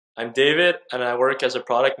I'm David, and I work as a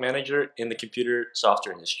product manager in the computer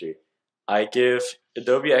software industry. I give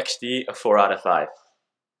Adobe XD a 4 out of 5.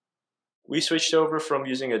 We switched over from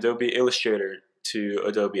using Adobe Illustrator to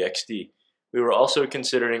Adobe XD. We were also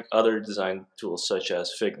considering other design tools such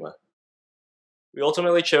as Figma. We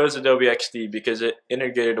ultimately chose Adobe XD because it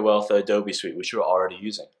integrated well with the Adobe suite, which we were already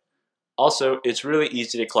using. Also, it's really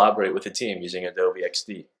easy to collaborate with a team using Adobe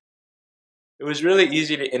XD. It was really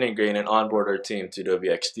easy to integrate and onboard our team to Adobe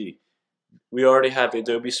XD. We already have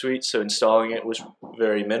Adobe Suite, so installing it was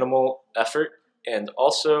very minimal effort, and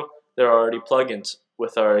also there are already plugins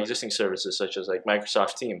with our existing services such as like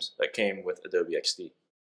Microsoft Teams that came with Adobe XD.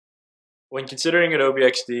 When considering Adobe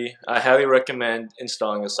XD, I highly recommend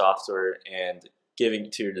installing the software and giving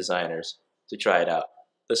it to your designers to try it out.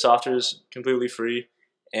 The software is completely free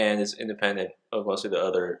and is independent of most of the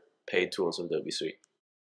other paid tools of Adobe Suite.